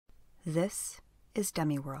This is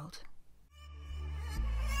Demiworld.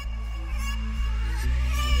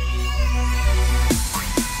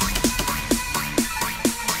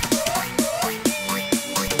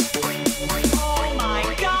 Oh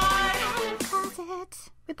my god! Closet.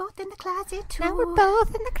 We're both in the closet too. Now we're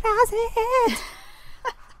both in the closet.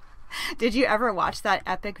 Did you ever watch that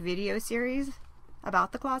epic video series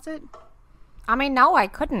about the closet? I mean, no, I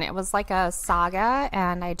couldn't. It was like a saga,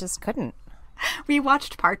 and I just couldn't. We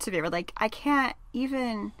watched parts of it. We're like, I can't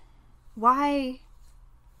even. Why?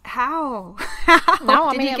 How?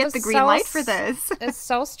 No, Did he get the green light for this? It's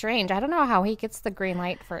so strange. I don't know how he gets the green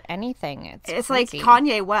light for anything. It's crazy. like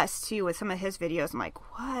Kanye West too with some of his videos. I'm like,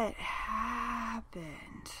 what happened?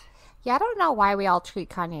 Yeah, I don't know why we all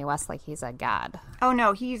treat Kanye West like he's a god. Oh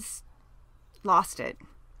no, he's lost it.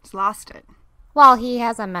 He's lost it. Well, he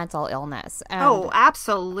has a mental illness. And Oh,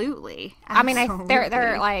 absolutely. I mean,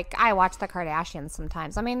 they're like, I watch the Kardashians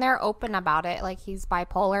sometimes. I mean, they're open about it. Like, he's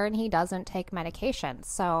bipolar and he doesn't take medication.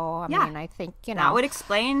 So, I mean, I think, that would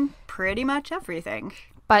explain pretty much everything.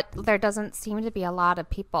 But there doesn't seem to be a lot of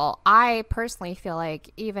people. I personally feel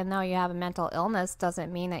like even though you have a mental illness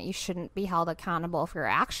doesn't mean that you shouldn't be held accountable for your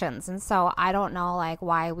actions. And so I don't know, like,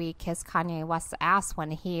 why we kiss Kanye West's ass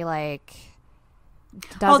when he, like,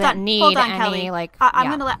 doesn't need hold on, any, Kelly. like,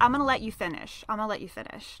 I'm gonna let you finish. I'm gonna let you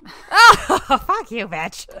finish. Oh, fuck you,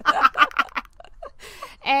 bitch.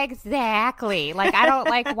 Exactly. Like, I don't,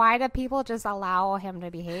 like, why do people just allow him to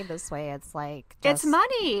behave this way? It's like, It's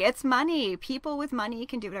money. It's money. People with money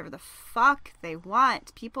can do whatever the fuck they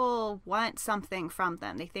want. People want something from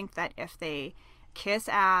them. They think that if they kiss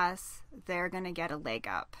ass, they're gonna get a leg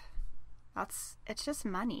up. It's just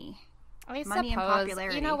money. I Money and suppose,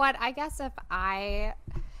 popularity. you know what? I guess if I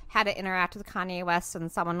had to interact with Kanye West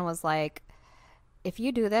and someone was like, if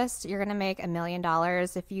you do this, you're going to make $1 million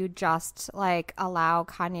if you just, like, allow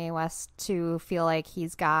Kanye West to feel like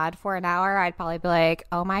he's God for an hour, I'd probably be like,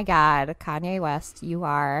 oh my God, Kanye West, you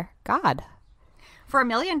are God. For $1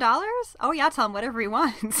 million? Oh yeah, tell him whatever he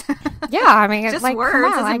wants. Yeah, I mean, Just like, words come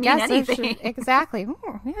on, doesn't I mean guess anything. Exactly.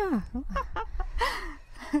 Yeah.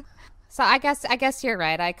 So I guess you're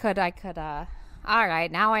right. I could. All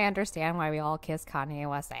right, now I understand why we all kiss Kanye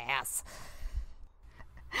West's ass.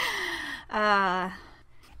 Hi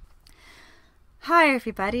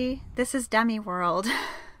everybody. This is Demiworld.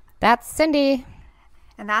 That's Cyndi.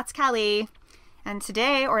 And that's Kelly. And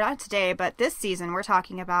today, or not today, but this season, we're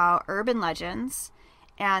talking about urban legends.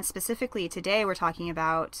 And specifically today, we're talking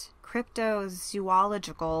about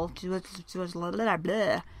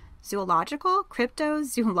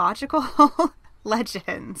cryptozoological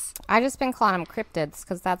legends. I just been calling them cryptids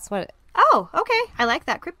because that's what. Oh, okay. I like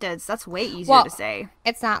that. Cryptids. That's way easier to say.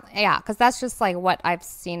 It's not, yeah, because that's just like what I've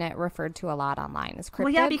seen it referred to a lot online is cryptids.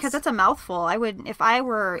 Well, yeah, because that's a mouthful. If I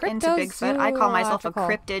were into Bigfoot, I'd call myself a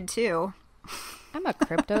cryptid too. I'm a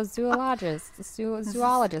cryptozoologist.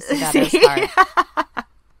 Zoologist. That is hard.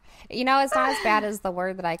 You know, it's not as bad as the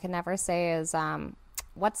word that I can never say is,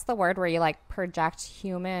 what's the word where you, like, project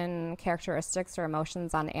human characteristics or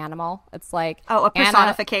emotions on animal? It's like... Oh, a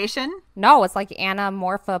personification? No, it's like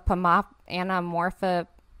anamorphosis.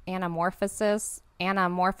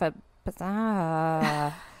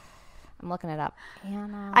 I'm looking it up.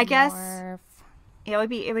 I guess it would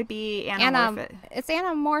be anamorphic. It's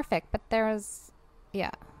anamorphic, but there's...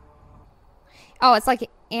 Yeah. Oh, it's like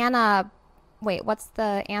Wait, what's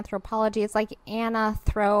the anthropology? It's like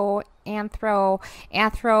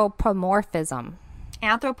anthropomorphism.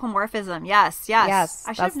 Anthropomorphism, yes. I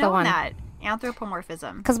should have known that.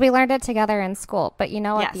 Anthropomorphism. Because we learned it together in school. But you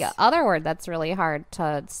know what? Yes. The other word that's really hard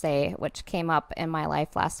to say, which came up in my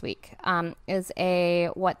life last week, is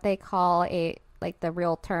what they call the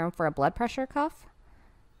real term for a blood pressure cuff.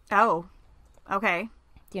 Oh, okay.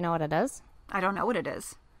 Do you know what it is? I don't know what it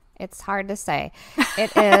is. It's hard to say.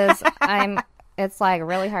 It is. It's like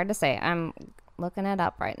really hard to say. I'm looking it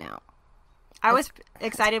up right now. I was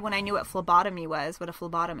excited when I knew what phlebotomy was, what a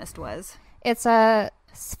phlebotomist was. It's a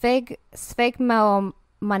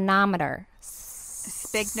sphygmomanometer.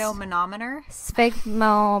 Sphygmomanometer?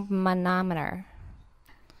 Sphygmomanometer.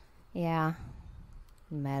 Yeah.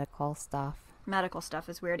 Medical stuff. Medical stuff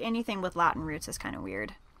is weird. Anything with Latin roots is kind of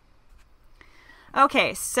weird.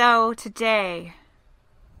 Okay, so today,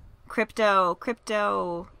 crypto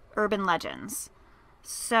urban legends.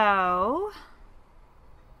 So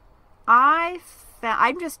I'm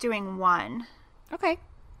just doing one. Okay.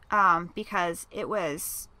 Because it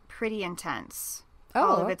was pretty intense. Oh,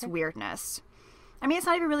 all of its weirdness. I mean, it's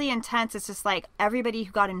not even really intense. It's just like everybody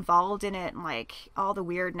who got involved in it and like all the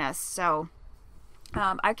weirdness. So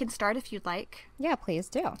I can start if you'd like. Yeah, please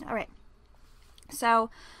do. All right. So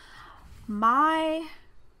My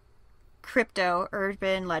crypto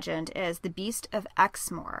urban legend is the Beast of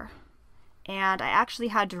Exmoor. And I actually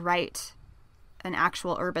had to write an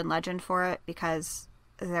actual urban legend for it because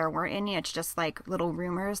there weren't any. It's just like little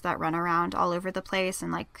rumors that run around all over the place,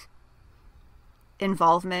 and like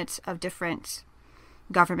involvement of different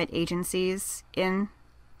government agencies in.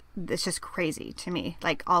 It's just crazy to me.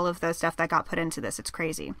 Like all of the stuff that got put into this, it's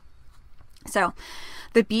crazy. So,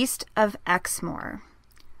 the Beast of Exmoor.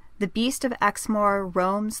 The Beast of Exmoor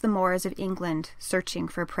roams the moors of England searching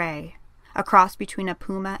for prey. A cross between a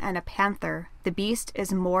puma and a panther, the beast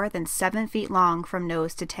is more than 7 feet long from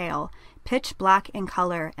nose to tail, pitch black in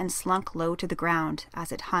color, and slunk low to the ground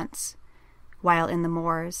as it hunts. While in the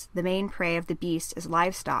moors, the main prey of the beast is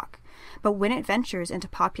livestock, but when it ventures into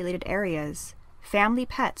populated areas, family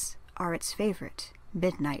pets are its favorite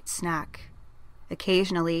midnight snack.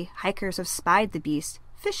 Occasionally, hikers have spied the beast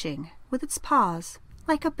fishing with its paws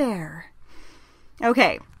like a bear.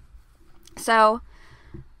 Okay, so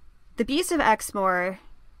the Beast of Exmoor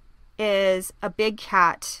is a big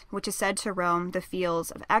cat which is said to roam the fields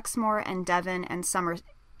of Exmoor in Devon and Somerset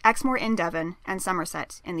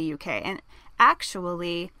in the UK. And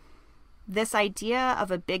actually, this idea of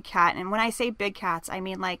a big cat, and when I say big cats, I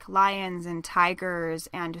mean like lions and tigers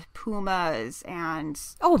and pumas and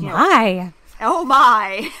oh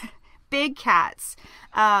my big cats,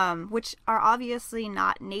 which are obviously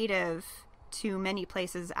not native to many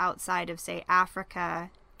places outside of, say, Africa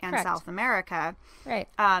and Correct. South America. Right.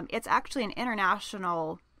 It's actually an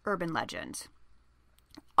international urban legend.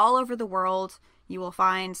 All over the world, you will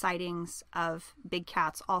find sightings of big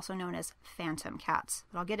cats, also known as phantom cats.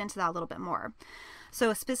 But I'll get into that a little bit more.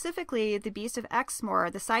 So specifically, the Beast of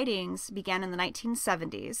Exmoor, the sightings began in the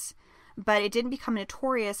 1970s, but it didn't become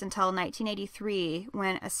notorious until 1983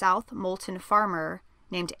 when a South Molton farmer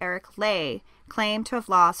named Eric Lay claimed to have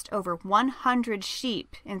lost over 100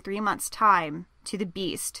 sheep in 3 months' time to the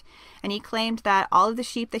beast. And he claimed that all of the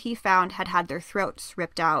sheep that he found had had their throats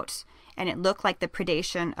ripped out, and it looked like the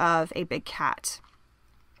predation of a big cat.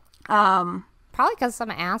 Probably because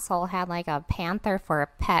some asshole had like a panther for a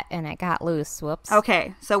pet and it got loose. Whoops.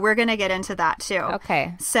 Okay, so we're going to get into that too.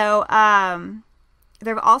 Okay. So,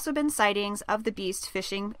 there have also been sightings of the beast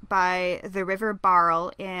fishing by the River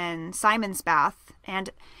Barle in Simon's Bath. And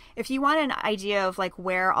if you want an idea of like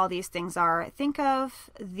where all these things are, think of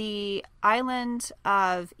the island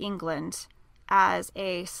of England as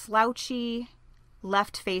a slouchy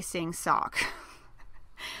left-facing sock.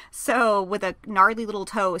 So with a gnarly little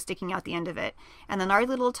toe sticking out the end of it. And the gnarly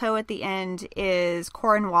little toe at the end is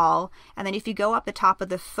Cornwall. And then if you go up the top of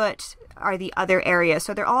the foot are the other areas.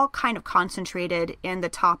 So they're all kind of concentrated in the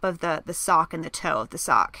top of the sock and the toe of the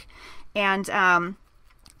sock. And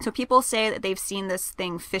so people say that they've seen this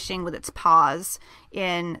thing fishing with its paws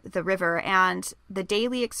in the river. And the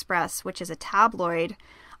Daily Express, which is a tabloid,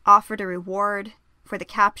 offered a reward for the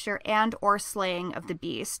capture and or slaying of the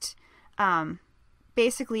beast.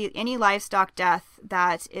 Basically, any livestock death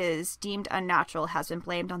that is deemed unnatural has been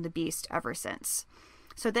blamed on the beast ever since.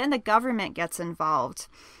 So then the government gets involved.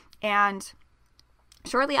 And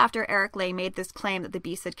shortly after Eric Lay made this claim that the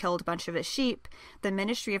beast had killed a bunch of his sheep, the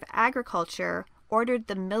Ministry of Agriculture ordered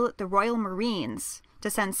the Royal Marines to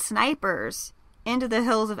send snipers into the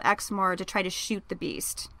hills of Exmoor to try to shoot the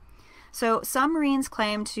beast. So some Marines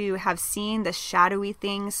claim to have seen the shadowy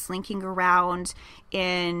thing slinking around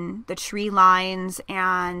in the tree lines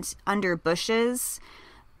and under bushes,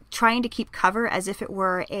 trying to keep cover as if it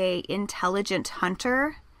were a intelligent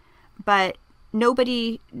hunter, but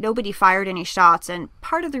nobody fired any shots. And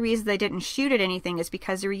part of the reason they didn't shoot at anything is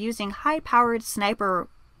because they were using high-powered sniper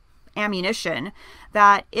ammunition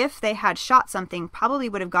that, if they had shot something, probably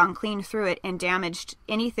would have gone clean through it and damaged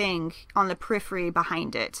anything on the periphery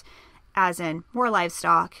behind it, as in more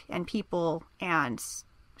livestock and people and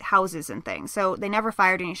houses and things. So they never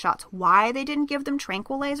fired any shots. Why they didn't give them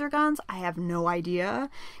tranquilizer guns, I have no idea.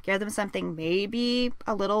 Give them something maybe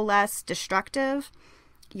a little less destructive.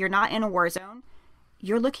 You're not in a war zone.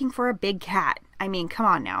 You're looking for a big cat. I mean, come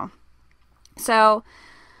on now. So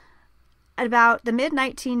at about the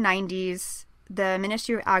mid-1990s, the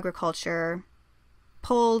Ministry of Agriculture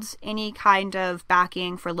pulled any kind of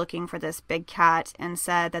backing for looking for this big cat and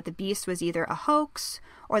said that the beast was either a hoax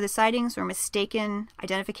or the sightings were mistaken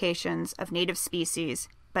identifications of native species,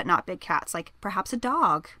 but not big cats, like perhaps a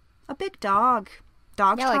dog, a big dog.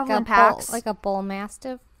 Dogs travel in packs. Like a bull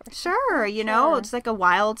mastiff? Sure, you know, it's like a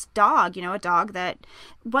wild dog, you know, a dog that,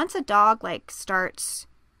 once a dog like starts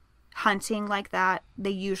hunting like that, they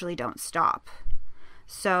usually don't stop.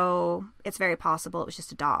 So it's very possible it was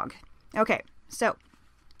just a dog. Okay, so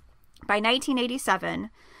by 1987,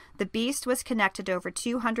 The beast was connected to over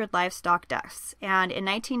 200 livestock deaths, and in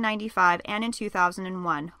 1995 and in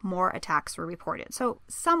 2001, more attacks were reported. So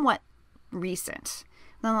somewhat recent,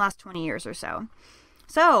 in the last 20 years or so.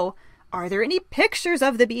 So, are there any pictures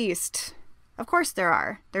of the beast? Of course there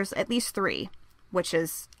are. There's at least 3, which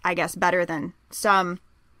is, I guess, better than some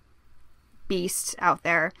beasts out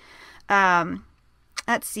there.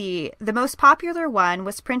 Let's see. The most popular one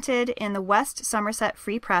was printed in the West Somerset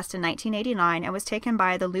Free Press in 1989 and was taken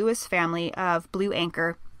by the Lewis family of Blue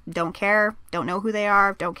Anchor. Don't care. Don't know who they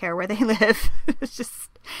are. Don't care where they live. It's just,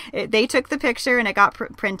 they took the picture and it got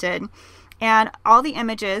printed. And all the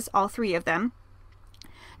images, all 3 of them,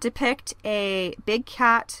 depict a big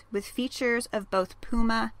cat with features of both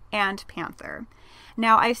puma and panther.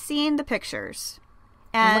 Now, I've seen the pictures.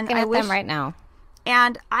 And I'm looking at them right now.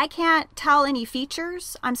 And I can't tell any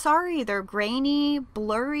features. I'm sorry. They're grainy,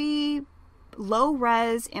 blurry,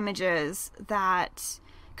 low-res images that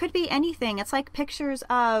could be anything. It's like pictures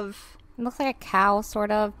of... It looks like a cow,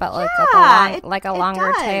 sort of, but like a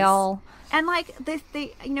longer tail. And like they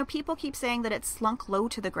people keep saying that it's slunk low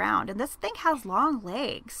to the ground, and this thing has long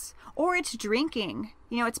legs, or it's drinking.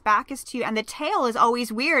 Its back is to, and the tail is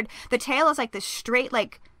always weird. The tail is like this straight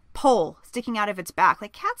pole sticking out of its back.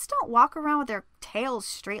 Like, cats don't walk around with their tails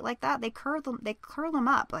straight like that. They curl them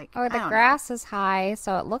up. Like, or the grass is high,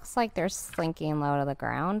 so it looks like they're slinking low to the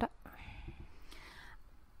ground.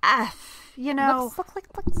 Looks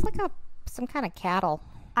like some kind of cattle.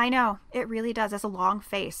 I know, it really does. It's a long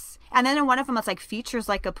face. And then in one of them, it's like features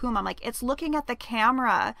like a puma. I'm like, it's looking at the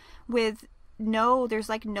camera with there's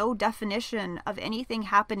like no definition of anything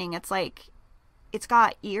happening. It's like, it's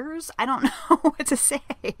got ears. I don't know what to say.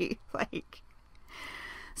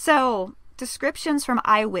 So descriptions from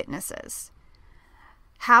eyewitnesses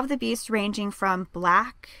have the beast ranging from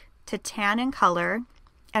black to tan in color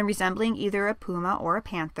and resembling either a puma or a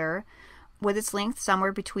panther, with its length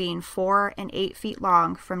somewhere between 4 and 8 feet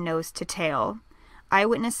long from nose to tail.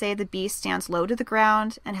 Eyewitnesses say the beast stands low to the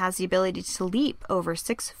ground and has the ability to leap over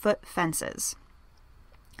 6-foot fences.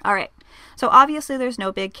 All right, so obviously there's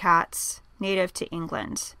no big cats native to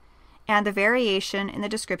England, and the variation in the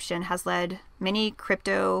description has led many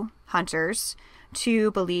crypto hunters to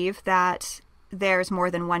believe that there's more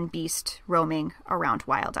than one beast roaming around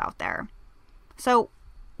wild out there. So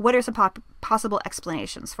what are some possible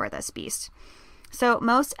explanations for this beast? So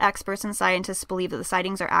most experts and scientists believe that the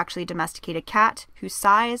sightings are actually a domesticated cat whose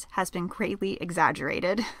size has been greatly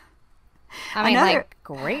exaggerated.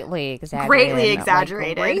 Greatly exaggerated. Greatly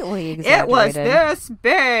exaggerated. It was this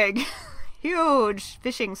big. Huge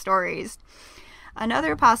fishing stories.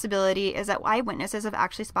 Another possibility is that eyewitnesses have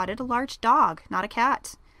actually spotted a large dog, not a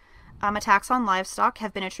cat. Attacks on livestock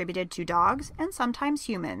have been attributed to dogs and sometimes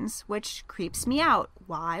humans, which creeps me out.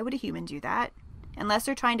 Why would a human do that? Unless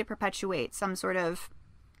they're trying to perpetuate some sort of,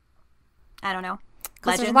 I don't know,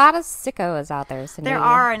 legend. There's a lot of sickos out there, Cyndi. There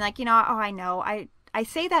are, and I know. I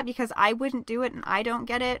say that because I wouldn't do it and I don't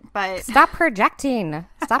get it, but... Stop projecting.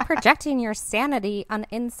 Stop projecting your sanity on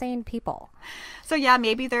insane people. So yeah,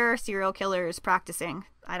 maybe they're serial killers practicing.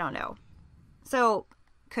 I don't know. So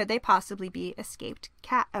could they possibly be escaped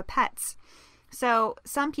pets? So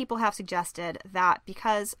some people have suggested that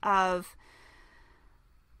because of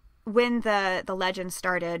when the legend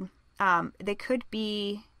started, they could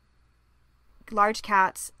be large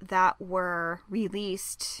cats that were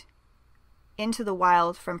released into the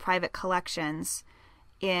wild from private collections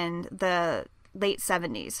in the late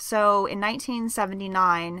 70s. So in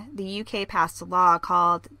 1979, the UK passed a law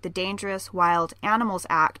called the Dangerous Wild Animals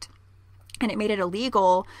Act, and it made it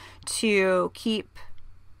illegal to keep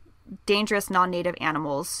dangerous non-native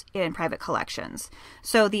animals in private collections.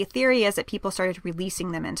 So the theory is that people started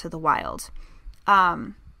releasing them into the wild.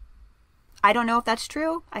 I don't know if that's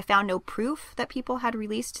true. I found no proof that people had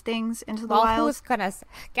released things into the wild. Who's gonna...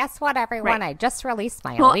 Guess what, everyone? Right. I just released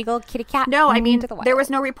my illegal kitty cat into the wild. There was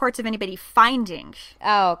no reports of anybody finding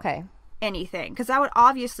anything. Because that would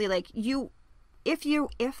obviously,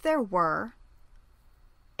 if there were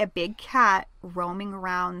a big cat roaming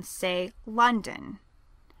around, say, London,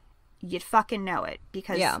 you'd fucking know it.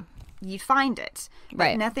 Because you'd find it.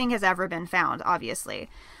 But nothing has ever been found, obviously.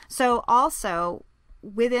 So also...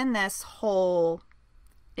 within this whole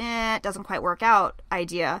it doesn't quite work out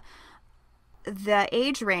idea, the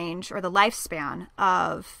age range or the lifespan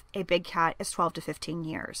of a big cat is 12 to 15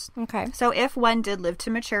 years. Okay. So if one did live to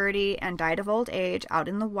maturity and died of old age out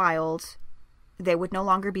in the wild, they would no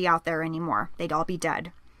longer be out there anymore. They'd all be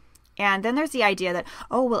dead. And then there's the idea that,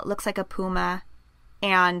 it looks like a puma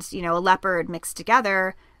and, a leopard mixed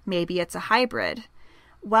together. Maybe it's a hybrid.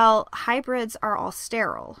 Well, hybrids are all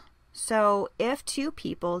sterile. So if two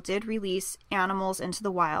people did release animals into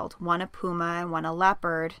the wild, one a puma and one a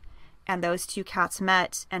leopard, and those two cats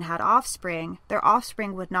met and had offspring, their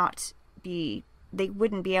offspring wouldn't be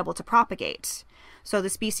able to propagate. So the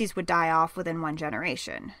species would die off within one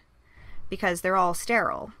generation because they're all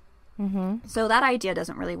sterile. Mm-hmm. So that idea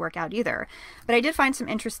doesn't really work out either. But I did find some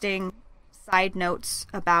interesting side notes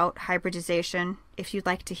about hybridization, if you'd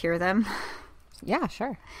like to hear them. Yeah,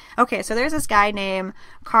 sure. Okay, so there's this guy named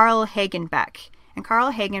Carl Hagenbeck. And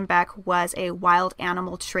Carl Hagenbeck was a wild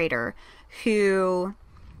animal trader who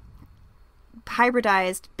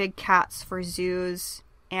hybridized big cats for zoos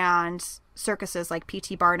and circuses like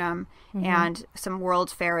P.T. Barnum and some World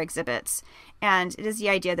Fair exhibits. And it is the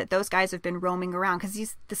idea that those guys have been roaming around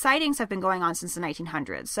because the sightings have been going on since the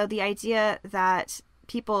 1900s. So the idea that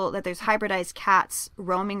there's hybridized cats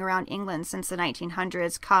roaming around England since the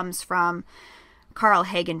 1900s comes from Carl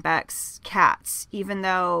Hagenbeck's cats, even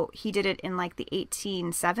though he did it in like the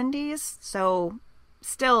 1870s. So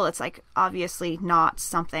still, it's like obviously not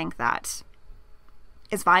something that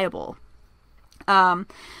is viable.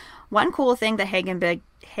 One cool thing that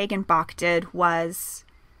Hagenbeck did was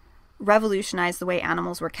revolutionize the way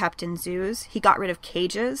animals were kept in zoos. He got rid of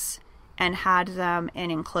cages and had them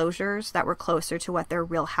in enclosures that were closer to what their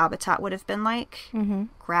real habitat would have been like.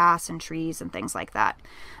 Grass and trees and things like that.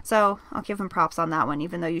 So I'll give him props on that one,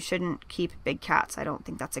 even though you shouldn't keep big cats. I don't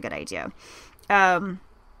think that's a good idea. In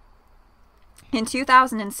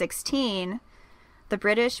 2016, the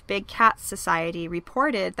British Big Cat Society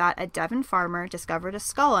reported that a Devon farmer discovered a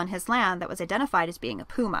skull on his land that was identified as being a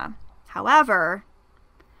puma. However,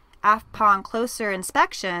 upon closer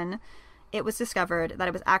inspection, it was discovered that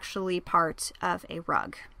it was actually part of a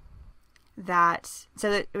rug. So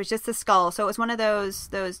it was just the skull. So it was one of those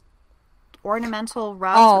ornamental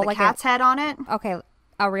rugs with a cat's head on it. Okay,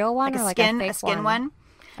 a real one, like or a skin one?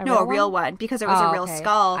 A real one, because it was a real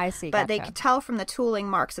skull. I see. But they could tell from the tooling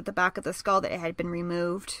marks at the back of the skull that it had been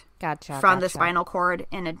removed from the spinal cord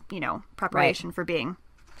in a preparation for being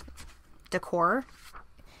decor.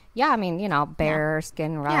 Yeah, I mean, bear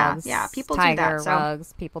skin rugs. Yeah, people tiger do that.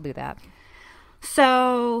 Rugs, people do that.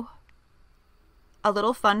 So, a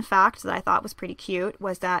little fun fact that I thought was pretty cute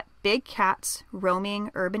was that big cats roaming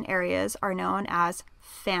urban areas are known as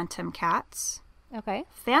phantom cats. Okay.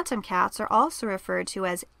 Phantom cats are also referred to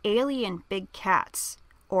as alien big cats,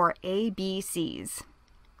 or ABCs.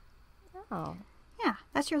 Oh. Yeah,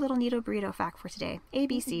 that's your little Nito Burrito fact for today.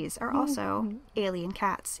 ABCs are also alien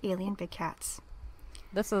cats, alien big cats.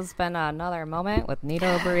 This has been another moment with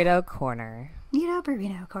Nito Burrito Corner. Nito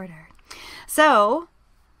Burrito Corner. So,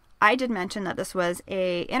 I did mention that this was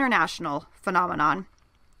a international phenomenon.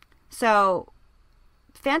 So,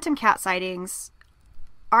 phantom cat sightings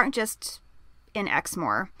aren't just in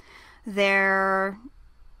Exmoor. They're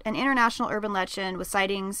an international urban legend with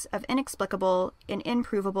sightings of inexplicable and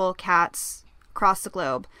improvable cats across the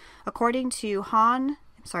globe. According to Jan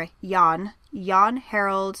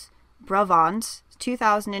Harold Bravant,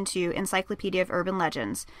 2002 Encyclopedia of Urban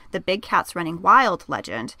Legends, the Big Cats Running Wild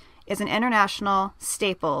legend is an international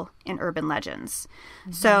staple in urban legends.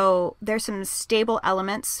 So there's some stable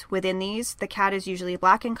elements within these. The cat is usually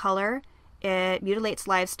black in color. It mutilates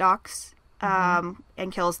livestock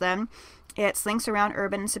and kills them. It slinks around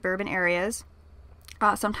urban and suburban areas,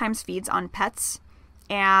 sometimes feeds on pets,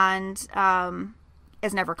 and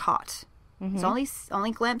is never caught. It's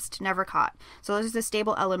only glimpsed, never caught. So those are the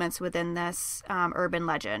stable elements within this urban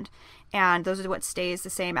legend. And those are what stays the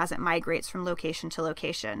same as it migrates from location to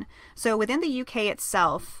location. So within the UK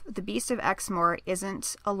itself, the Beast of Exmoor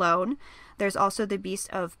isn't alone. There's also the Beast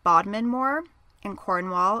of Bodmin Moor in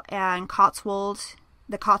Cornwall and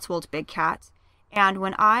the Cotswold Big Cat. And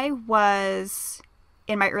when I was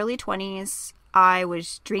in my early 20s, I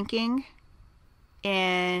was drinking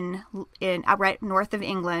in right north of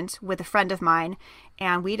England with a friend of mine,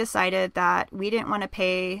 and we decided that we didn't want to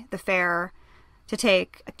pay the fare to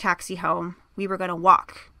take a taxi home. We were going to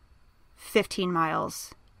walk 15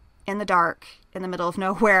 miles in the dark in the middle of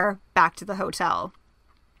nowhere back to the hotel.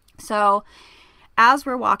 So as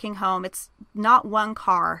we're walking home, it's not one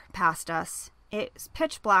car past us. It's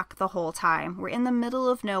pitch black the whole time. We're in the middle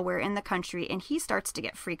of nowhere in the country, and he starts to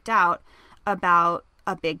get freaked out about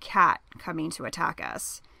a big cat coming to attack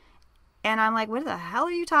us. And I'm like, what the hell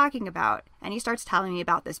are you talking about? And he starts telling me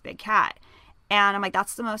about this big cat. And I'm like,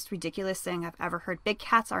 that's the most ridiculous thing I've ever heard. Big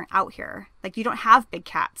cats aren't out here. Like, you don't have big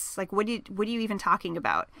cats. Like, what are you even talking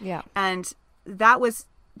about? Yeah. And that was,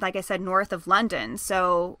 like I said, north of London.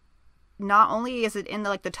 So not only is it in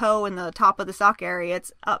the toe and the top of the sock area,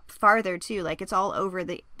 it's up farther too. Like, it's all over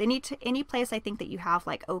any place I think that you have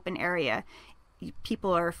like open area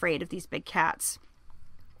people are afraid of these big cats.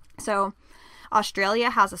 So Australia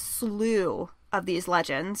has a slew of these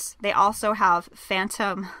legends. They also have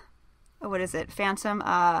phantom, what is it? Phantom,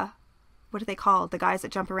 what are they called? The guys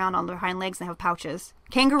that jump around on their hind legs and have pouches.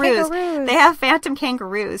 Kangaroos. They have phantom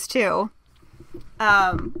kangaroos too.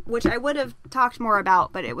 Which I would have talked more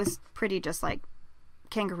about, but it was pretty just like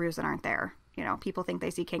kangaroos that aren't there. You know, people think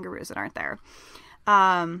they see kangaroos that aren't there.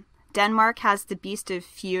 Denmark has the beast of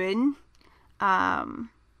Frighten.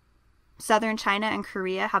 Southern China and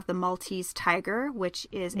Korea have the Maltese tiger, which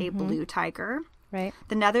is a blue tiger. Right.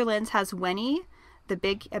 The Netherlands has Wenny, a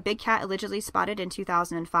big cat allegedly spotted in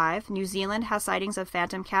 2005. New Zealand has sightings of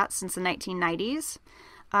phantom cats since the 1990s.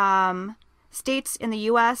 States in the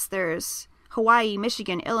U.S., there's Hawaii,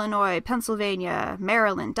 Michigan, Illinois, Pennsylvania,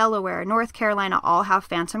 Maryland, Delaware, North Carolina all have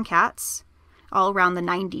phantom cats all around the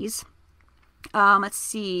 90s. Let's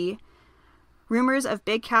see. Rumors of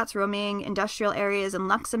big cats roaming industrial areas in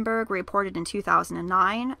Luxembourg were reported in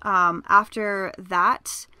 2009. After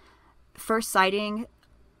that, first sightings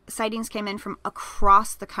came in from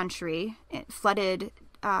across the country. It flooded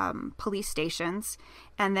police stations.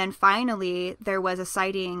 And then finally, there was a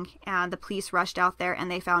sighting, and the police rushed out there, and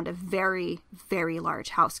they found a very, very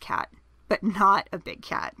large house cat, but not a big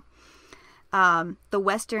cat. The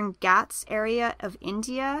Western Ghats area of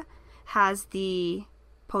India has the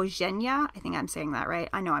Pogenia, I think I'm saying that right.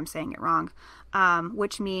 I know I'm saying it wrong,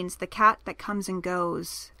 which means the cat that comes and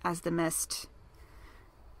goes as the mist.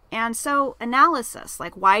 And so analysis,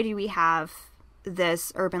 like why do we have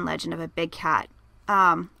this urban legend of a big cat?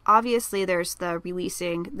 Obviously, there's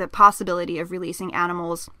the possibility of releasing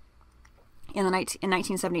animals in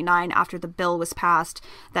 1979 after the bill was passed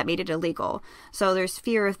that made it illegal. So there's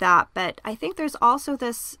fear of that. But I think there's also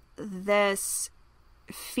this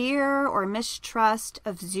fear or mistrust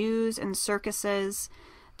of zoos and circuses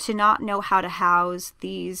to not know how to house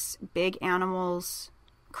these big animals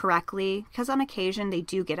correctly, because on occasion they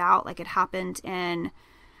do get out, like it happened in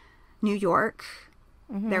New York.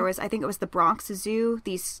 There was, I think it was the Bronx Zoo,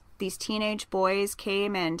 these teenage boys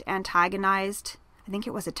came and antagonized, I think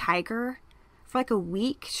it was a tiger, for like a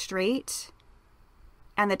week straight,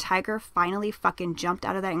 and the tiger finally fucking jumped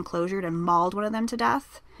out of that enclosure and mauled one of them to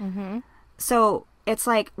death. So it's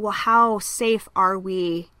like, well, how safe are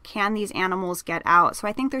we? Can these animals get out? So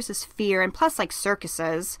I think there's this fear. And plus, like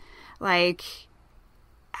circuses, like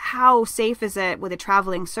how safe is it with a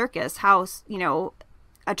traveling circus? How,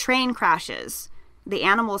 a train crashes, the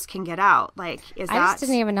animals can get out. Like, is that... I just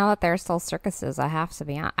didn't even know that there are still circuses. I have to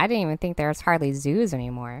be honest. I didn't even think there's hardly zoos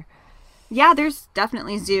anymore. Yeah, there's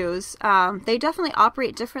definitely zoos. They definitely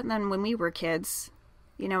operate different than when we were kids.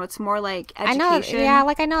 It's more like education.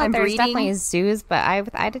 I know that there's breeding. definitely zoos, but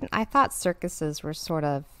I thought circuses were sort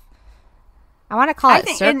of, I want to call it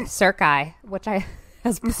circi, which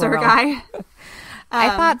as plural. Circi.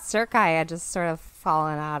 I thought circi had just sort of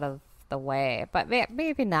fallen out of the way, but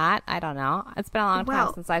maybe not. I don't know. It's been a long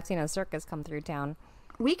time since I've seen a circus come through town.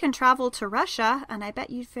 We can travel to Russia, and I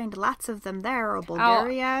bet you'd find lots of them there, or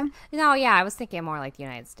Bulgaria. No, yeah, I was thinking more like the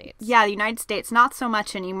United States. Yeah, the United States, not so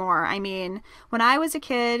much anymore. I mean, when I was a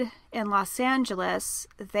kid in Los Angeles,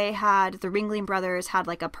 the Ringling Brothers had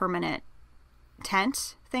like a permanent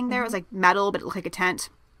tent thing there. It was like metal, but it looked like a tent.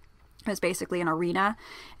 It was basically an arena,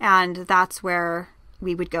 and that's where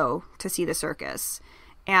we would go to see the circus.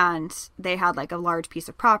 And they had like a large piece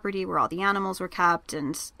of property where all the animals were kept,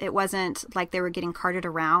 and it wasn't like they were getting carted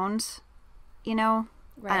around, Right.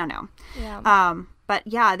 I don't know. Yeah. But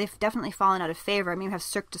yeah, they've definitely fallen out of favor. I mean, we have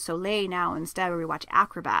Cirque du Soleil now instead, where we watch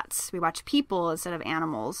acrobats. We watch people instead of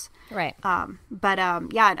animals. Right. But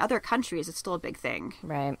in other countries, it's still a big thing.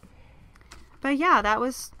 Right. But yeah, that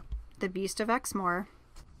was the Beast of Exmoor.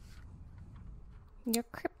 Your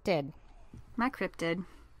cryptid. My cryptid.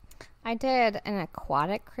 I did an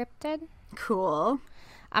aquatic cryptid. Cool.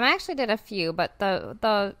 I actually did a few, but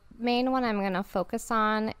the main one I'm going to focus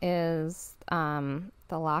on is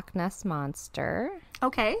the Loch Ness Monster.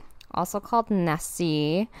 Okay. Also called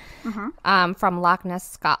Nessie, from Loch Ness,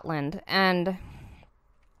 Scotland. And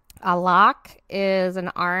a loch is an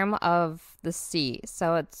arm of the sea.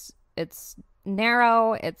 So it's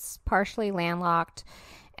narrow, it's partially landlocked,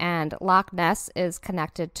 and Loch Ness is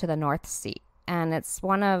connected to the North Sea. And it's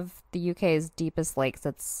one of the UK's deepest lakes.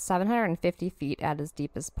 It's 750 feet at its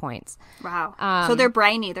deepest points. Wow. So they're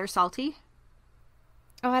briny. They're salty?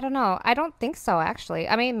 Oh, I don't know. I don't think so, actually.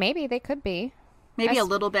 I mean, maybe they could be. Maybe a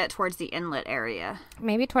little bit towards the inlet area.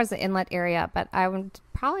 Maybe towards the inlet area, but I would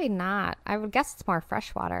probably not. I would guess it's more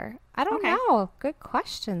freshwater. I don't know. Good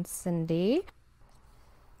question, Cyndi.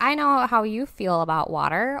 I know how you feel about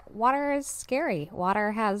water. Water is scary.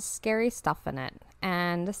 Water has scary stuff in it,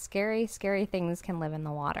 and scary things can live in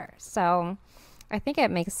the water. So I think it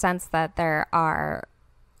makes sense that there are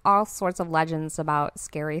all sorts of legends about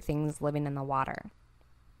scary things living in the water.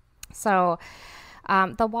 So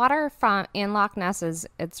the water in Loch Ness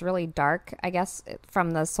it's really dark. I guess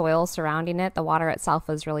from the soil surrounding it, the water itself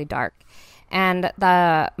is really dark. And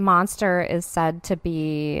the monster is said to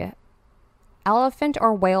be elephant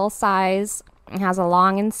or whale size. It has a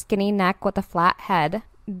long and skinny neck with a flat head,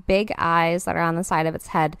 big eyes that are on the side of its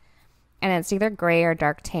head, and it's either gray or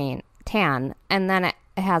dark tan. And then it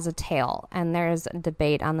has a tail, and there's a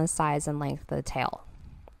debate on the size and length of the tail.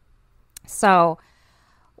 So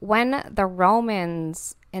when the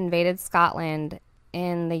Romans invaded Scotland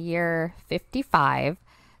in the year 55,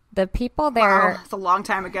 the people there... Wow, it's a long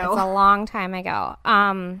time ago. It's a long time ago.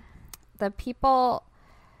 The people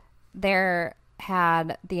there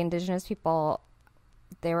had the indigenous people,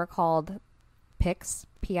 they were called Picts,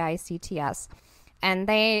 P-I-C-T-S, and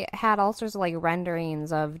they had all sorts of like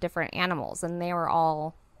renderings of different animals, and they were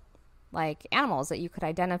all like animals that you could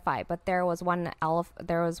identify. But there was one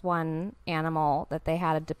animal that they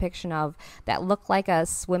had a depiction of that looked like a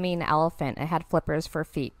swimming elephant. It had flippers for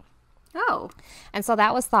feet. Oh. And so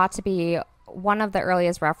that was thought to be one of the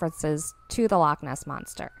earliest references to the Loch Ness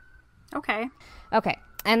Monster. Okay.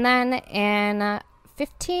 And then in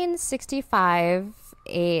 1565,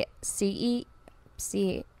 a CE,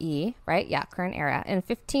 right? Yeah, current era. In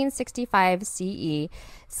 1565 CE,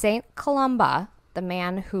 Saint Columba, the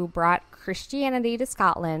man who brought Christianity to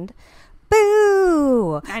Scotland,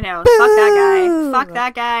 boo! I know. Boo! Fuck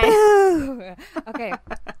that guy. Boo! Okay.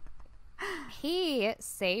 He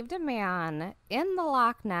saved a man in the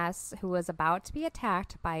Loch Ness who was about to be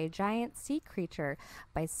attacked by a giant sea creature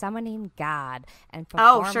by summoning God and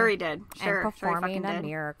sure he did. Sure, and performing sure a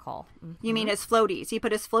miracle. Mm-hmm. You mean his floaties? He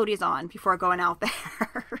put his floaties on before going out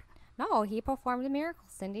there. No, he performed a miracle,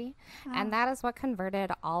 Cyndi. Oh. And that is what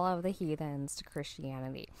converted all of the heathens to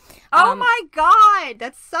Christianity. Oh my God!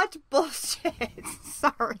 That's such bullshit.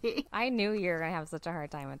 Sorry. I knew you were going to have such a hard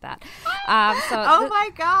time with that. My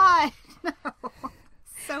God! No.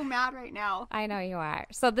 So mad right now. I know you are.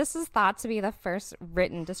 So this is thought to be the first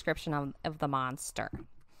written description of the monster.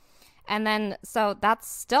 And then, so that's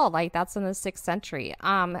still, like, that's in the 6th century.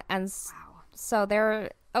 So there are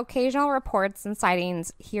occasional reports and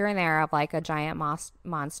sightings here and there of, like, a giant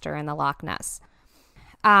monster in the Loch Ness.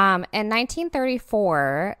 In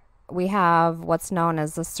 1934, we have what's known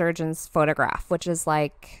as the surgeon's photograph, which is,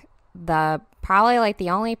 like, probably like the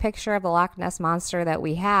only picture of the Loch Ness Monster that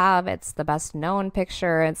we have. It's the best known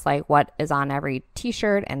picture. It's like what is on every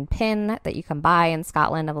t-shirt and pin that you can buy in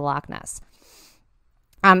Scotland of the Loch Ness.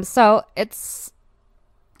 So it's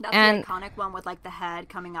that's the iconic one with like the head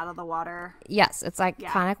coming out of the water. Yes, it's like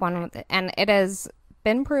iconic one with it, and it has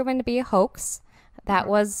been proven to be a hoax. That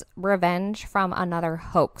was revenge from another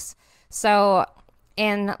hoax. So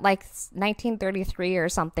in like 1933 or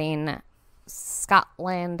something,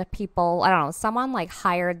 Scotland people, I don't know, someone like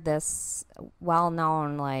hired this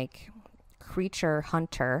well-known like creature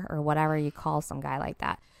hunter or whatever you call some guy like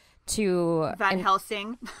that to Van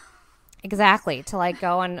Helsing. Exactly, to like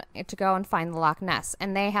go and find the Loch Ness,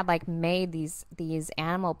 and they had like made these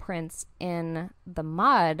animal prints in the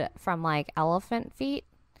mud from like elephant feet.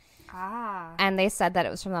 And they said that it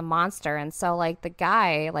was from the monster. And so like the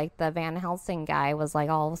guy, like the Van Helsing guy, was like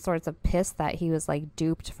all sorts of pissed that he was like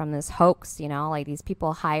duped from this hoax, you know, like these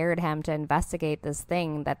people hired him to investigate this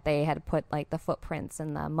thing that they had put like the footprints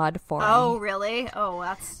in the mud for. Oh, really? Oh,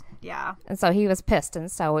 that's, yeah. And so he was pissed. And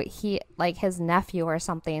so he, like his nephew or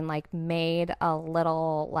something, like made a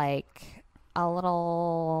little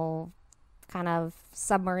kind of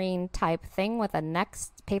submarine type thing with a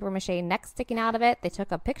paper mache neck sticking out of it. They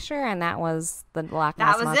took a picture, and that was the Loch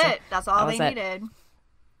Ness Monster. That was it. That's all they needed.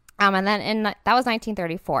 And then that was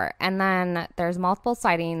 1934. And then there's multiple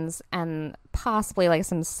sightings and possibly like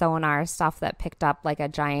some sonar stuff that picked up like a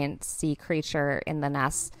giant sea creature in the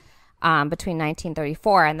Ness. Between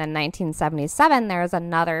 1934 and then 1977, there's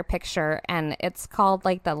another picture, and it's called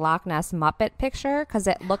like the Loch Ness Muppet picture because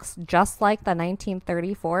it looks just like the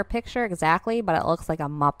 1934 picture exactly, but it looks like a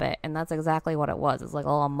Muppet, and that's exactly what it was. It's like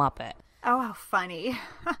a little Muppet. Oh, how funny.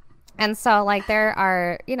 And so, like, there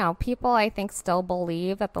are, you know, people I think still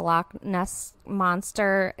believe that the Loch Ness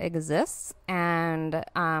Monster exists. And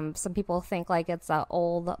some people think, like, it's a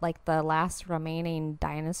old, like, the last remaining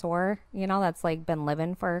dinosaur, you know, that's, like, been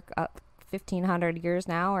living for 1,500 years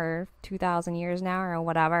now or 2,000 years now or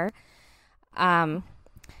whatever. But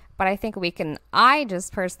I think I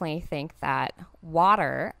just personally think that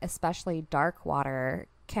water, especially dark water,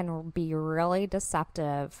 can be really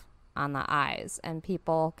deceptive on the eyes, and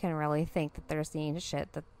people can really think that they're seeing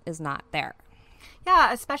shit that is not there.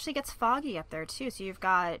 Yeah, especially gets foggy up there too. So you've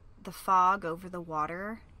got the fog over the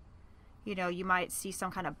water. You know, you might see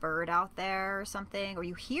some kind of bird out there or something, or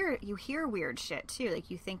you hear weird shit too. Like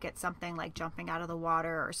you think it's something like jumping out of the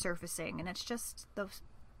water or surfacing, and it's just those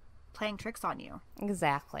playing tricks on you.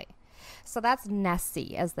 Exactly. So that's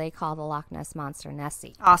Nessie, as they call the Loch Ness Monster,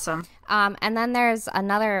 Nessie. Awesome. And then there's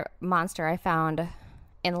another monster I found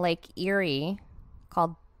in Lake Erie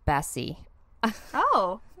called Bessie.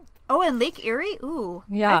 Oh, in Lake Erie? Ooh,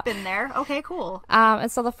 yeah. I've been there. Okay, cool. And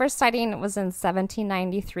so the first sighting was in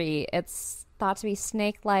 1793. It's thought to be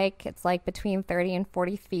snake-like. It's like between 30 and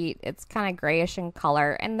 40 feet. It's kind of grayish in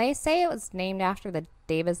color. And they say it was named after the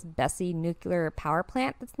Davis-Bessie nuclear power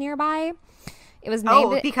plant that's nearby. It was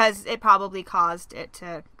named because it probably caused it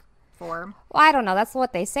to form. Well, I don't know. That's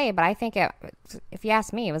what they say, but I think if you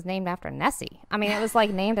ask me, it was named after Nessie. I mean, it was like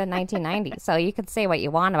named in 1990, so you could say what you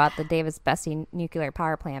want about the Davis-Bessie nuclear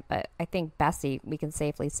power plant, but I think Bessie, we can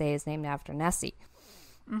safely say, is named after Nessie.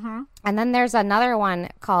 Mm-hmm. And then there's another one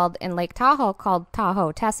called in Lake Tahoe called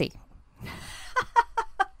Tahoe Tessie.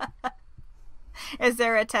 Is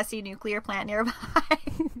there a Tessie nuclear plant nearby?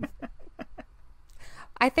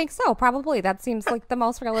 I think so, probably. That seems like the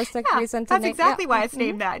most realistic reason to that's name. Exactly why it's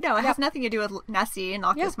named that. No, it has nothing to do with Nessie and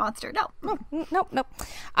Loch Ness Monster. No. Nope.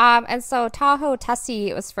 And so Tahoe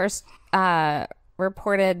Tessie was first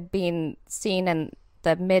reported being seen in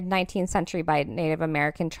the mid-19th century by Native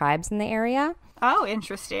American tribes in the area. Oh,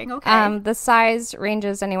 interesting. Okay. The size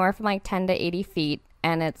ranges anywhere from like 10 to 80 feet.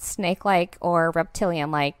 And it's snake-like or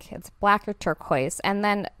reptilian-like. It's black or turquoise. And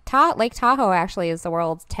then Lake Tahoe actually is the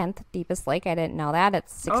world's 10th deepest lake. I didn't know that.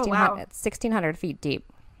 It's 1,600 feet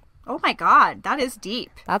deep. Oh, my God. That is deep.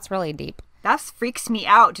 That's really deep. That freaks me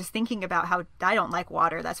out just thinking about how I don't like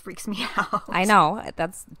water. That freaks me out. I know.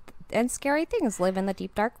 And scary things live in the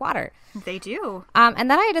deep, dark water. They do. And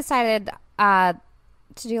then I decided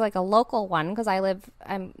to do like a local one because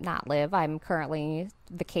I'm currently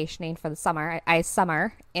vacationing for the summer. I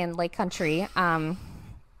summer in Lake Country. And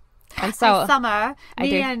so summer.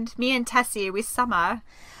 Me and Tessie, we summer.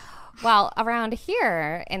 Well, around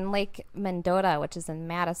here in Lake Mendota, which is in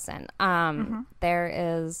Madison, there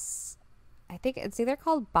is, I think it's either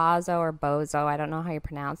called Bozo or Bozo. I don't know how you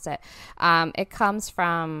pronounce it. It comes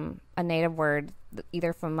from a native word,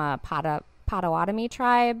 either from a Potawatomi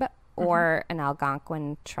tribe or an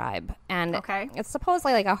Algonquin tribe. And it's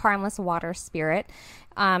supposedly like a harmless water spirit.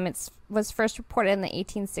 It was first reported in the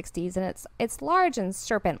 1860s, and it's large and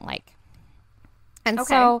serpent-like. And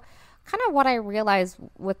so kind of what I realized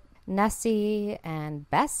with Nessie and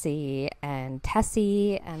Bessie and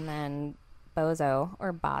Tessie and then Bozo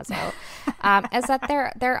or Bozo is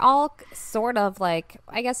that they're all sort of like,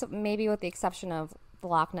 I guess maybe with the exception of the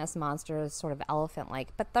Loch Ness Monster is sort of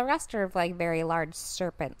elephant-like, but the rest are like very large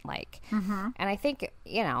serpent-like. Mm-hmm. And I think,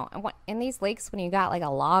 in these lakes, when you got like a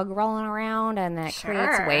log rolling around and it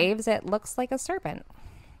creates waves, it looks like a serpent.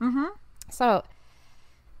 Mm-hmm. So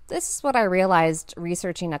this is what I realized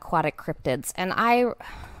researching aquatic cryptids. And I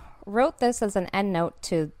wrote this as an end note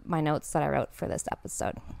to my notes that I wrote for this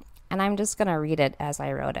episode. And I'm just going to read it as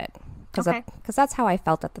I wrote it because that's how I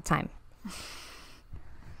felt at the time.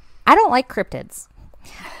 I don't like cryptids.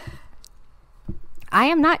 I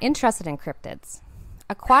am not interested in cryptids.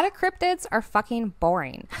 Aquatic cryptids are fucking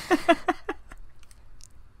boring.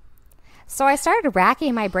 So I started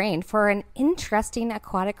racking my brain for an interesting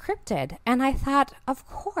aquatic cryptid. And I thought, of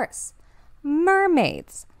course,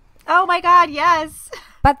 mermaids. Oh my God, yes.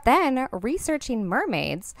 But then, researching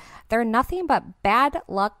mermaids, they're nothing but bad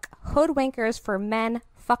luck hoodwinkers for men.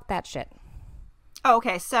 Fuck that shit.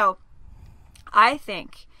 Okay, so I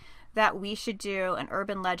think that we should do an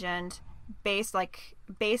urban legend based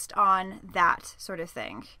on that sort of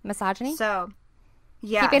thing. Misogyny? So,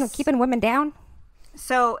 yes. Keeping women down?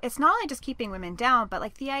 So, it's not only just keeping women down, but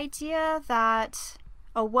like the idea that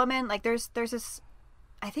a woman, like there's this,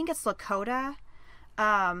 I think it's Lakota,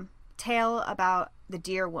 tale about the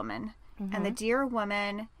deer woman. Mm-hmm. And the deer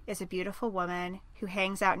woman is a beautiful woman who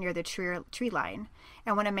hangs out near the tree line.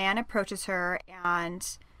 And when a man approaches her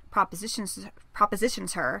and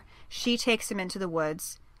propositions her, she takes him into the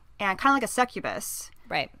woods and kind of like a succubus,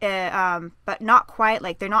 right? But not quite,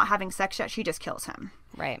 like they're not having sex yet. She just kills him,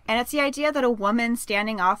 right? And it's the idea that a woman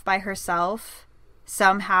standing off by herself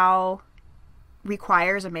somehow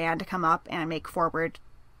requires a man to come up and make forward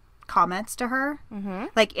comments to her. Mm-hmm.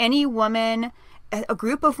 Like any woman, a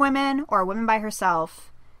group of women or a woman by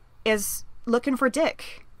herself is looking for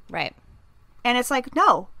dick, right? And it's like,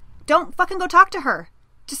 no, don't fucking go talk to her.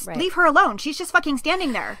 Just Right. leave her alone. She's just fucking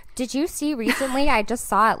standing there. Did you see recently? I just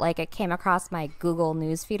saw it, like it came across my Google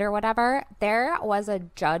newsfeed or whatever. There was a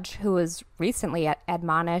judge who was recently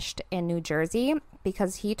admonished in New Jersey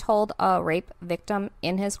because he told a rape victim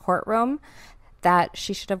in his courtroom that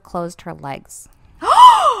she should have closed her legs.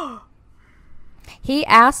 He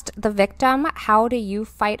asked the victim, how do you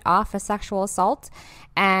fight off a sexual assault?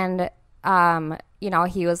 And, you know,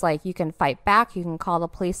 he was like, you can fight back, you can call the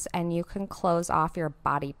police, and you can close off your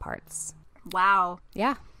body parts. Wow.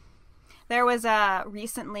 Yeah. There was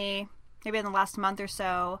recently, maybe in the last month or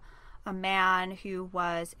so, a man who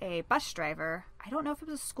was a bus driver. I don't know if it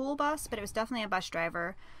was a school bus, but it was definitely a bus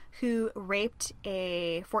driver who raped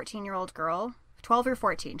a 14-year-old girl, 12 or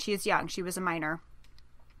 14. She is young. She was a minor.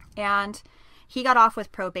 And he got off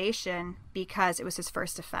with probation because it was his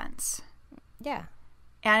first offense. Yeah.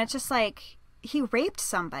 And it's just like, he raped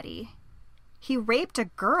somebody. He raped a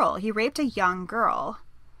girl. He raped a young girl.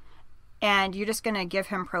 And you're just going to give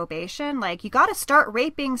him probation? Like, you got to start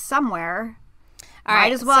raping somewhere. All right,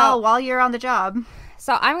 Might as well so- while you're on the job.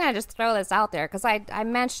 So I'm going to just throw this out there because I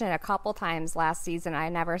mentioned it a couple times last season. I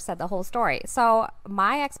never said the whole story. So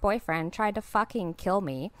my ex-boyfriend tried to fucking kill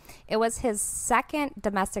me. It was his second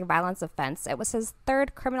domestic violence offense. It was his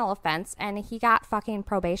third criminal offense, and he got fucking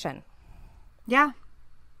probation. Yeah.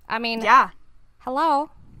 I mean, Yeah. hello.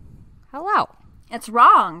 It's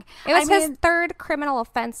wrong. It was his third criminal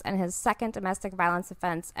offense and his second domestic violence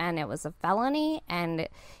offense, and it was a felony, and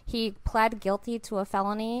he pled guilty to a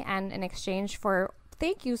felony, and in exchange for,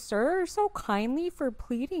 thank you, sir, so kindly for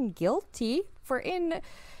pleading guilty, for in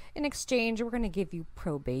exchange, we're going to give you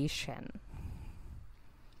probation.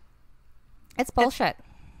 It's bullshit.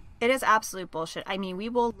 It is absolute bullshit. I mean, we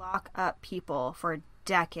will lock up people for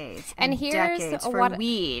decades and here's decades for what-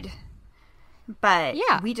 weed. But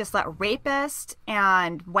Yeah. we just let rapists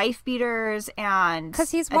and wife beaters and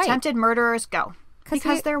 'Cause he's white. attempted murderers go.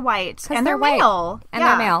 Because they're white. And they're white. male. And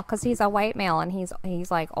they're male, because he's a white male, and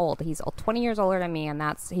he's like old. He's 20 years older than me, and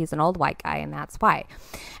he's an old white guy, and that's why.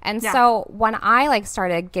 And so when I like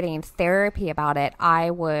started getting therapy about it, I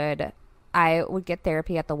would get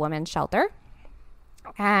therapy at the women's shelter.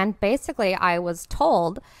 And basically I was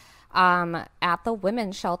told at the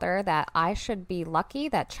women's shelter that I should be lucky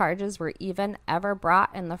that charges were even ever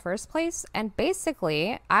brought in the first place. And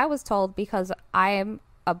basically I was told, because I'm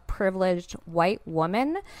a privileged white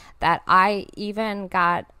woman, that I even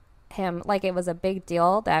got him, like, it was a big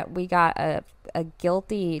deal that we got a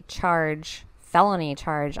guilty charge, felony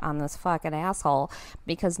charge on this fucking asshole,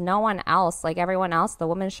 because no one else, like everyone else, the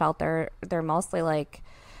women's shelter, they're mostly like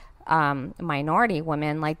minority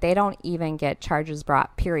women, like they don't even get charges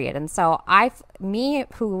brought, period. And so me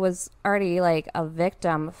who was already like a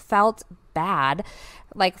victim felt bad,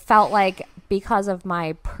 like felt like because of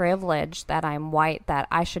my privilege that I'm white, that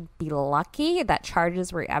I should be lucky that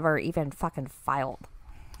charges were ever even fucking filed.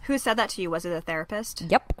 Who said that to you? Was it a therapist?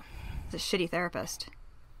 Yep. It's a shitty therapist.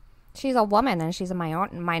 She's a woman and she's a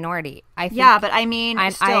minority. I think, Yeah, but I mean,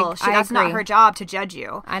 still, I that's not agree. her job to judge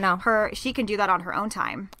you. I know. She can do that on her own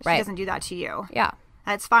time. She Right. doesn't do that to you. Yeah.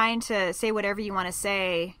 It's fine to say whatever you want to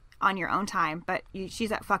say on your own time, but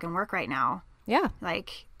she's at fucking work right now. Yeah.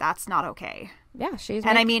 Like, that's not okay. Yeah.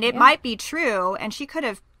 And I mean, it might be true, and she could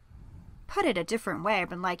have put it a different way,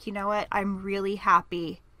 but like, you know what? I'm really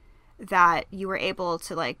happy that you were able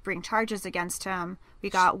to like bring charges against him. We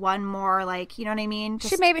got one more, like, you know what I mean?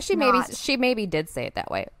 She maybe did say it that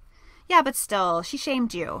way. Yeah, but still, she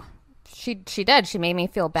shamed you. She did. She made me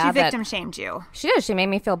feel bad. She victim shamed you. She did. She made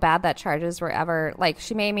me feel bad that charges were ever, like,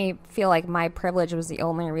 she made me feel like my privilege was the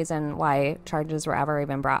only reason why charges were ever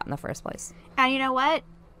even brought in the first place. And you know what?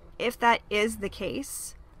 If that is the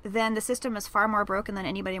case, then the system is far more broken than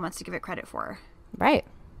anybody wants to give it credit for. Right.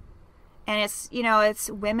 And it's, you know, it's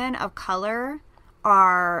women of color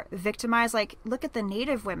are victimized. Like, look at the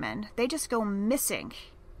Native women. They just go missing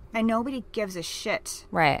and nobody gives a shit.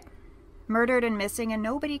 Right. Murdered and missing and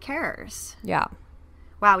nobody cares. Yeah.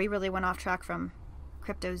 Wow, we really went off track from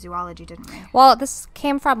cryptozoology, didn't we? Well, this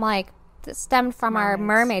stemmed from our Mermaids.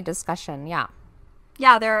 mermaid discussion. Yeah.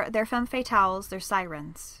 Yeah, they're femme fatales. They're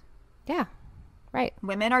sirens. Yeah. Right.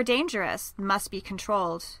 Women are dangerous. Must be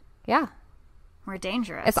controlled. Yeah. We're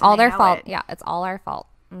dangerous. It's and all they their know fault. it. Yeah. It's all our fault.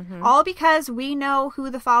 Mm-hmm. All because we know who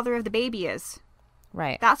the father of the baby is.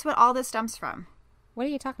 Right. That's what all this stems from. What are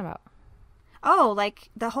you talking about? Oh, like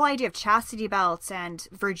the whole idea of chastity belts and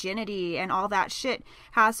virginity and all that shit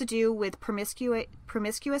has to do with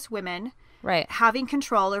promiscuous women Right. having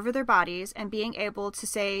control over their bodies and being able to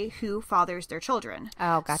say who fathers their children.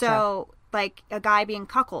 Oh, gotcha. So like a guy being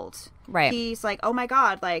cuckolded. Right. He's like, oh my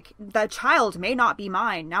God, like the child may not be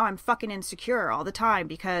mine. Now I'm fucking insecure all the time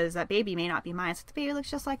because that baby may not be mine. It's like, the baby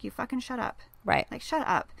looks just like you. Fucking shut up. Right. Like, shut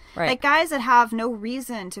up. Right. Like, guys that have no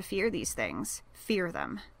reason to fear these things, fear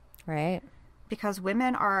them. Right. Because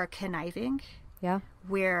women are conniving. Yeah.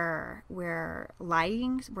 We're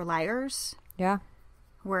lying. We're liars. Yeah.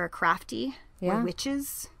 We're crafty. Yeah. We're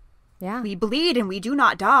witches. Yeah. We bleed and we do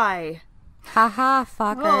not die. Haha,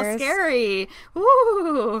 fuckers. Oh, scary.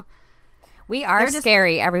 Ooh. We are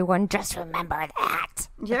scary, everyone. Just remember that.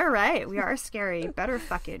 You're right. We are scary. Better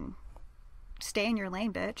fucking stay in your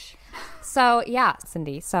lane, bitch. So, yeah,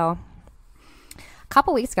 Cyndi. So, a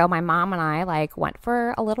couple weeks ago, my mom and I, like, went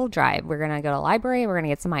for a little drive. We're going to go to the library. We're going to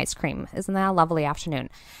get some ice cream. Isn't that a lovely afternoon?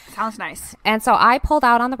 Sounds nice. And so I pulled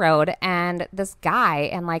out on the road, and this guy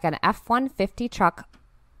in, like, an F-150 truck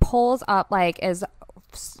pulls up, like, is,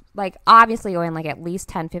 like, obviously going, like, at least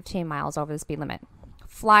 10, 15 miles over the speed limit.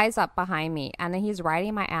 Flies up behind me, and then he's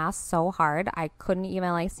riding my ass so hard I couldn't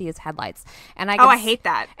even like see his headlights. And I hate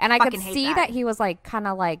that. And I could see that he was like kind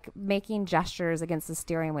of like making gestures against the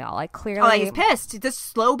steering wheel, like clearly. Oh, like he's pissed. This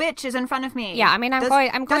slow bitch is in front of me. Yeah, I mean, I'm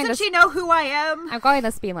going. Doesn't she know who I am? I'm going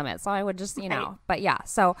the speed limit, so I would just, you know. But yeah,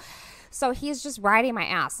 so he's just riding my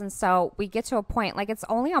ass. And so we get to a point, like it's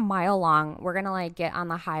only a mile long. We're going to like get on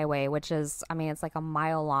the highway, which is, I mean, it's like a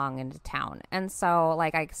mile long into town. And so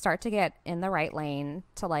like I start to get in the right lane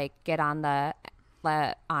to like get on the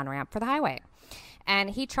on-ramp for the highway. And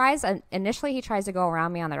initially he tries to go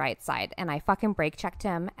around me on the right side. And I fucking brake checked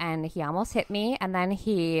him and he almost hit me. And then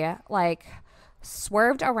he like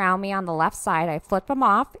swerved around me on the left side. I flipped him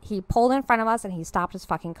off. He pulled in front of us and he stopped his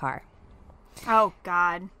fucking car. Oh,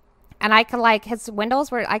 God. And I could like his windows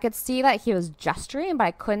were, I could see that he was gesturing, but I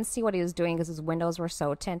couldn't see what he was doing because his windows were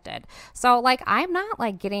so tinted. So like, I'm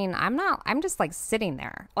just like sitting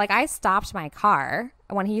there. Like I stopped my car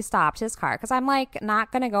when he stopped his car because I'm like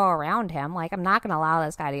not going to go around him. Like I'm not going to allow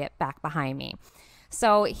this guy to get back behind me.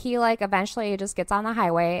 So he like eventually just gets on the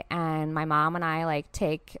highway and my mom and I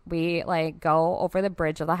we go over the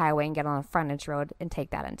bridge of the highway and get on the frontage road and take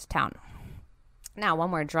that into town. Now, when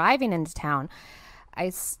we're driving into town,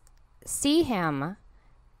 I see him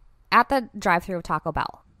at the drive-thru of Taco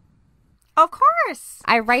Bell. Of course.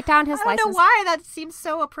 I write down his license. I don't know why that seems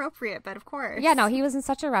so appropriate, but of course. Yeah, no, he was in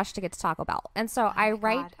such a rush to get to Taco Bell. And so I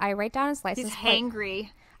write down his license plate. He's hangry.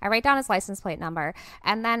 I write down his license plate number.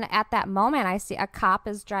 And then at that moment, I see a cop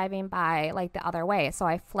is driving by like the other way. So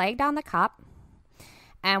I flag down the cop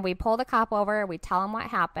and we pull the cop over. We tell him what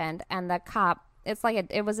happened. And the cop, it's like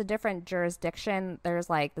it was a different jurisdiction. There's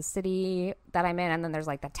like the city that I'm in and then there's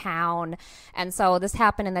like the town. And so this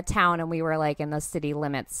happened in the town and we were like in the city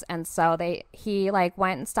limits. And so he like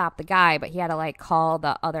went and stopped the guy, but he had to like call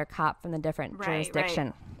the other cop from the different jurisdiction.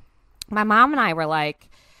 Right. My mom and I were like,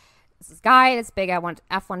 this guy is big. I want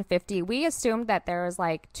F-150. We assumed that there was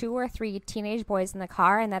like 2 or 3 teenage boys in the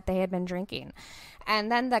car and that they had been drinking.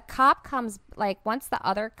 And then the cop comes, like once the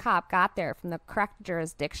other cop got there from the correct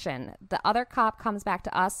jurisdiction, the other cop comes back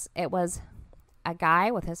to us. It was a guy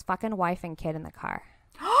with his fucking wife and kid in the car.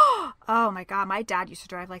 Oh my God. My dad used to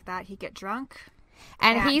drive like that. He'd get drunk.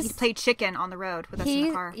 And he played chicken on the road with us in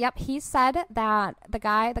the car. Yep. He said that the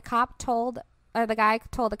guy told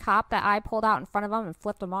the cop that I pulled out in front of him and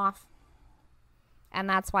flipped him off. And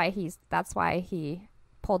that's why he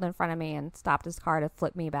pulled in front of me and stopped his car to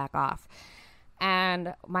flip me back off.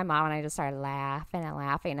 And my mom and I just started laughing and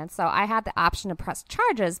laughing. And so I had the option to press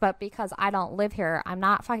charges, but because I don't live here, I'm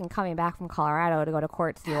not fucking coming back from Colorado to go to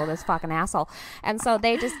court to deal with this fucking asshole. And so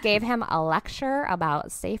they just gave him a lecture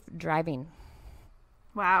about safe driving.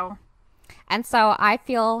 Wow. And so I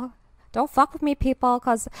feel, don't fuck with me, people,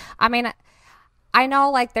 because, I mean, I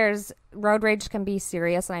know, like, there's road rage can be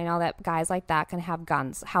serious, and I know that guys like that can have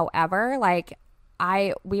guns. However, like,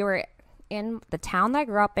 we were in the town that I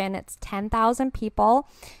grew up in. It's 10,000 people,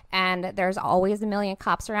 and there's always a million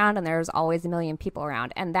cops around, and there's always a million people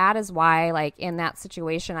around. And that is why, like, in that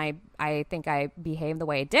situation, I think I behaved the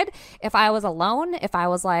way I did. If I was alone, if I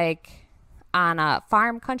was, like, on a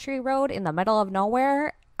farm country road in the middle of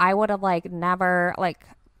nowhere, I would have, like, never, like...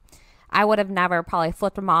 I would have never probably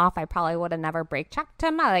flipped him off. I probably would have never brake checked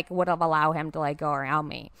him. I like would have allowed him to like go around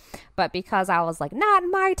me. But because I was like, not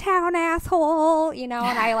in my town, asshole, you know,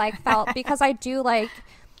 and I like felt because I do like,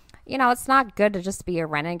 you know, it's not good to just be a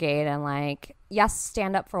renegade and like, yes,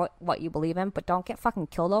 stand up for what you believe in, but don't get fucking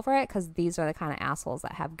killed over it because these are the kind of assholes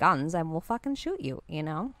that have guns and will fucking shoot you, you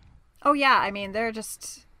know? Oh, yeah. I mean, they're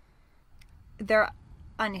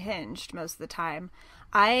unhinged most of the time.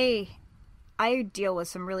 I deal with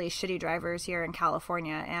some really shitty drivers here in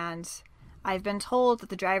California, and I've been told that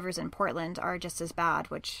the drivers in Portland are just as bad,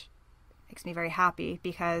 which makes me very happy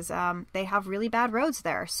because they have really bad roads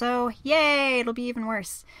there. So, yay, it'll be even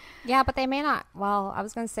worse. Yeah, but they may not. Well, I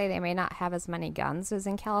was going to say they may not have as many guns as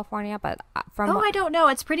in California, but I don't know.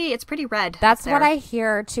 It's pretty red. That's what I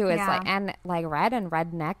hear too. Is like red and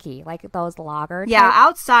rednecky, like those logger. Yeah, type.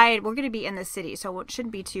 Outside we're going to be in the city, so it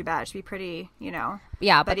shouldn't be too bad. It should be pretty,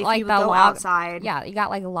 Yeah, but if like you go outside, yeah, you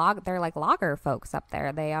got like they're like logger folks up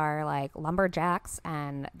there. They are like lumberjacks,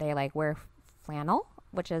 and they like wear flannel.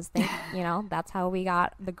 Which is, that's how we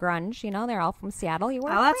got the grunge. They're all from Seattle. You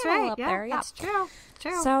wear that's right. up there. Yeah, that's true.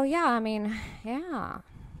 So yeah, I mean, yeah.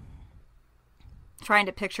 Trying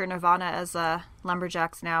to picture Nirvana as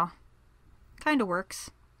lumberjacks now, kind of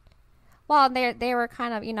works. Well, they were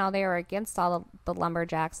kind of they were against all the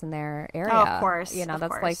lumberjacks in their area. Oh, of course. That's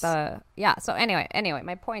course. Like So anyway,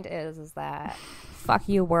 my point is that fuck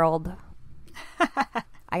you, world.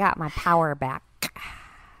 I got my power back.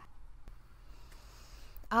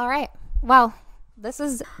 All right. Well, this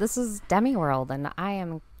is Demiworld, and I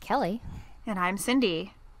am Kelly. And I'm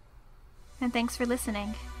Cyndi. And thanks for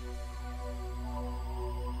listening.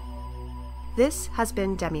 This has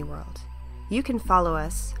been Demiworld. You can follow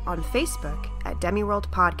us on Facebook at Demiworld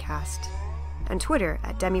Podcast and Twitter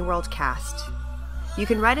at DemiworldCast. You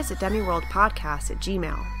can write us at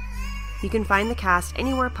DemiworldPodcast@gmail.com. You can find the cast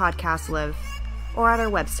anywhere podcasts live or at our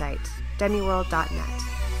website, demiworld.net.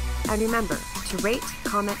 And remember to rate,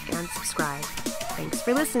 comment, and subscribe. Thanks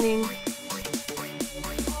for listening.